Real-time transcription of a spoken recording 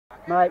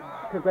Mate,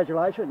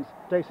 congratulations.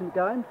 Decent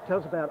game. Tell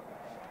us about it.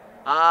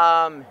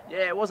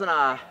 Yeah, it wasn't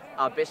our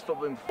best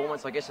footballing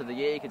performance, I guess, of the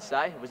year. You could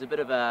say it was a bit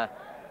of a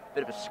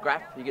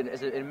scrap.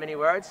 In many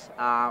words.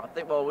 I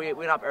think we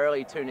went up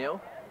early 2-0.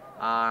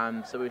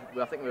 So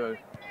I think we were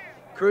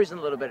cruising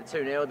a little bit at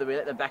 2-0. Then we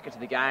let them back into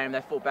the game.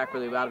 They fought back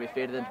really well, to be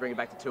fair to them, to bring it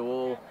back to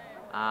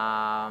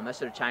 2-2. They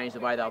sort of changed the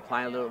way they were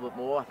playing a little bit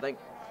more, I think.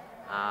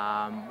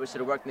 We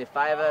sort of worked in their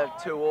favour.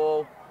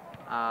 2-2.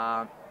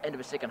 End of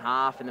the second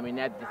half, and then we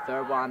nabbed the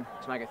third one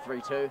to make it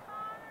 3-2.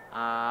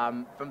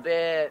 From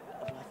there,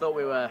 I thought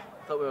we were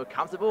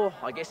comfortable,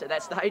 I guess, at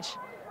that stage.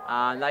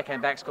 They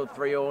came back, scored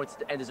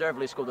 3-3, and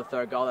deservedly scored the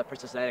third goal. They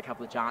pressed us. They had a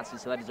couple of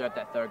chances, so they deserved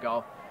that third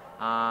goal.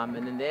 And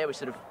then there, we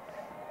sort of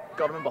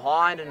got them in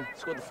behind and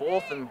scored the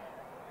fourth, and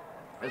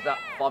it was about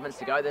 5 minutes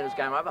to go. Then it was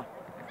game over.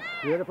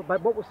 Beautiful,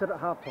 mate. What was said at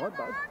half time,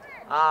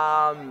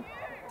 bud?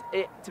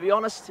 To be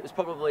honest, it was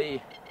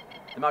probably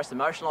the most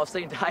emotional I've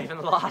seen Dave in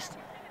the last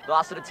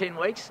sort of 10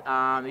 weeks.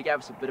 He gave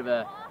us a bit of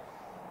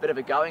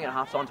a going at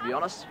half time, to be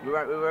honest. We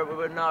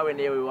were nowhere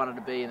near where we wanted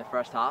to be in the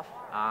first half.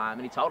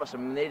 And he told us,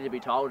 and we needed to be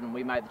told, and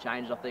we made the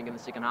changes, I think, in the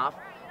second half.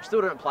 We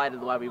still didn't play it the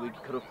way we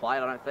could have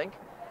played, I don't think.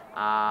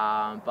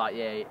 But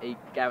yeah, he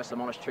gave us some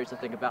honest truths, I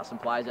think, about some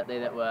players out there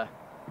that were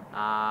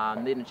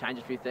needing to change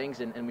a few things,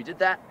 and we did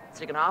that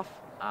second half,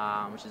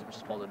 which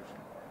is positive.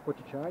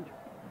 What'd you change?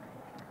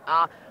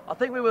 I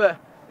think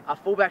our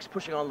fullbacks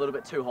pushing on a little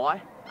bit too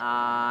high,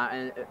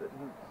 and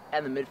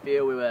in the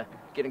midfield we were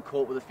getting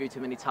caught with a few too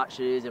many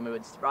touches, and we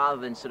would,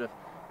 rather than sort of,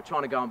 we're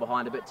trying to go in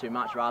behind a bit too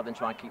much rather than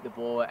try and kick the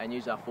ball and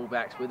use our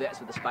fullbacks. That's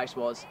what the space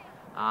was.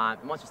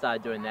 And once we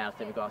started doing that, I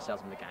think we got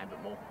ourselves in the game a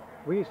bit more.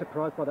 Were you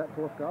surprised by that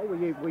fourth goal?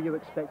 Were you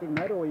expecting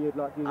that, or were you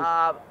played your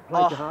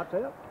hearts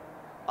out?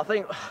 I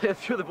think a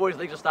few of the boys'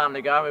 legs are starting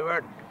to go. We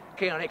weren't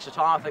keen on extra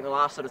time. I think the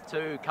last sort of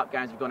 2 cup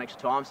games we've gone extra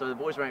time, so the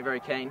boys weren't very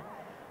keen.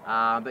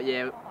 But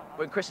yeah,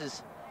 when Chris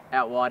is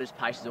out wide, his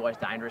pace is always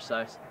dangerous.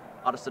 So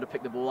I just sort of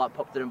picked the ball up,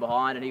 popped it in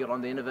behind, and he got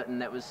on the end of it,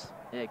 and that was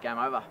game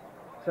over.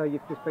 So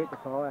you've just beat the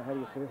Fire. How do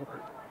you feel?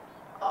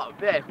 Oh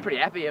yeah, pretty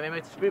happy. I mean, we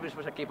just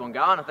wish to keep on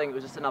going. I think it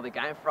was just another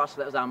game for us. So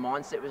that was our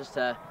mindset. It was just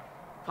to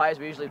play as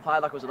we usually play,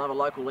 like it was another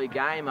local league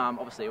game.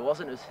 Obviously it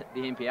wasn't. It was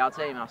the NPL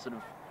team, our sort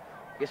of,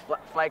 I guess,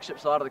 flagship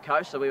side of the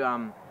coast. So it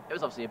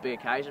was obviously a big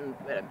occasion.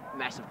 We had a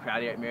massive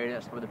crowd here at Merida.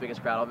 That's probably the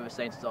biggest crowd I've ever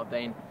seen since I've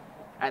been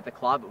at the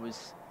club. It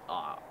was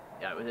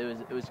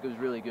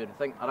really good.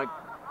 I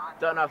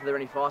don't know if there are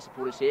any Fire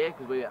supporters here,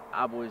 because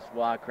our boys,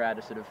 Wild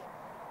crowd,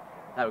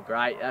 they were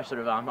great. They sort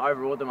of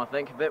overawed them, I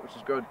think, a bit, which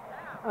is good.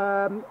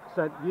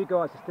 So you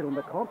guys are still in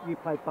the comp. You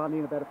played Bundy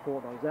in about a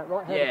fortnight, is that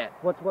right? Yeah.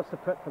 What's the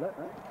prep for that,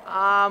 mate?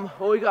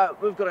 Well, we've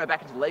got to go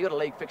back into the league. We've got a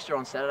league fixture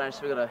on Saturday,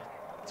 so we've got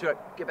to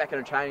get back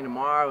into training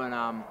tomorrow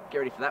and get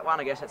ready for that one.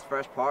 I guess that's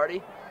first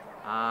priority.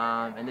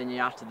 And then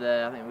I think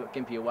we've got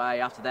Gympie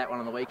away. After that one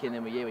on the weekend,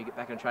 then we get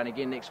back into training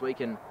again next week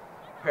and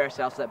prepare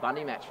ourselves for that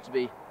Bundy match, which will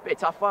be a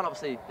tough one.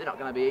 Obviously, they're not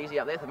going to be easy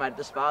up there. If they made it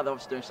this far, they're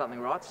obviously doing something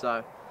right.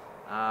 So,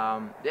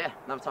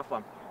 another tough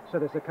one. So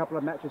there's a couple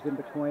of matches in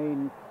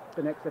between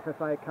the next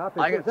FFA Cup.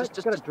 Is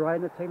that going to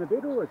drain the team a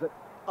bit, or is it?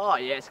 Oh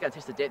yeah, it's going to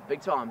test the depth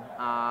big time.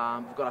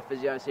 We've got our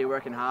physios here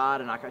working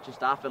hard, and our coaching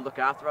staff that look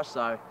after us.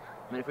 So, I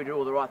mean, if we do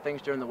all the right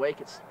things during the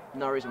week, it's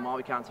no reason why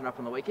we can't turn up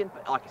on the weekend.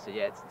 But like I said,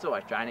 yeah, it's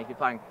always draining. If you're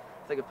playing,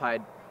 I think I've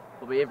played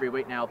probably every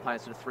week now. We're playing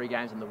sort of 3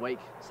 games in the week: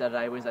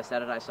 Saturday, Wednesday,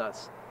 Saturday. So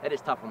it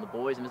is tough on the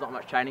boys, and there's not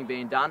much training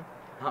being done,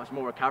 not much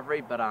more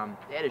recovery. But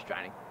yeah, it is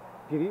draining.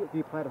 Have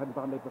you played on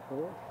Bundy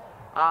before?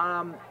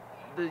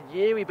 The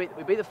year we beat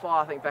the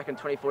Fire, I think, back in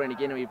 2014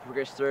 again, and we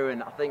progressed through,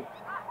 and I think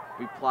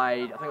it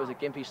was a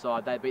Gympie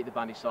side. They beat the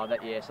Bundy side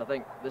that year. So I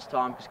think this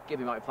time, because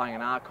Gympie might be playing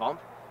in our comp,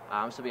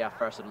 this will be our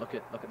first sort of look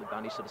at the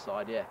Bundy sort of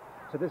side, yeah.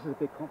 So this is a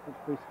big confidence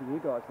boost for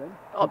you guys then?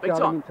 Oh, big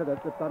time. Into the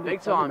Bundy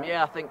big time,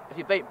 yeah. I think if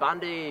you beat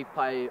Bundy, you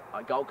play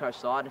a Gold Coast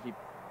side. If you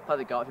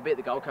beat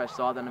the Gold Coast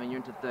side, then you're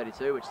into the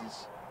 32, which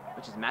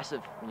is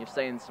massive. And you've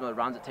seen some of the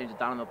runs that teams have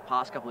done in the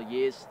past couple of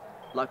years.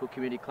 Local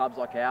community clubs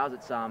like ours,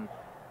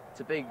 it's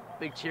a big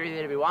cherry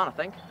there to be won, I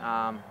think.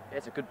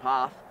 It's a good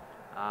path.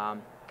 A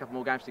couple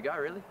more games to go,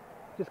 really.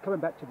 Just coming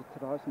back to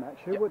tonight's match,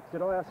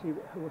 did I ask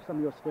you who were some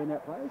of your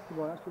standout players?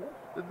 Did I ask you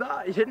that?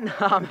 No, you didn't.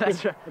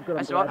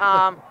 That's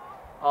right.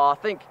 I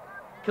think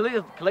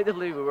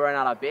collectively we weren't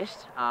at our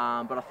best,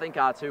 but I think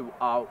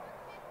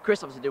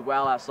Chris obviously did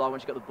well outside.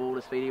 Once he got the ball to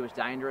his feet, he was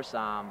dangerous.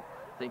 I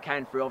think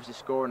came through, obviously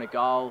scoring a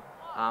goal.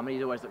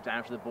 He's always looked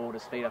down for the ball to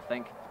his feet, I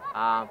think.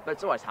 But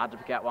it's always hard to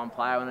pick out one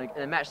player. And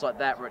in a match like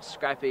that, where it's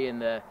scrappy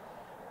and it's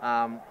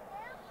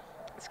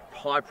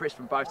high press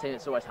from both teams,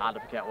 it's always hard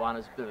to pick out one.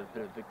 It's a bit of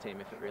a big team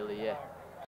effort, really, yeah.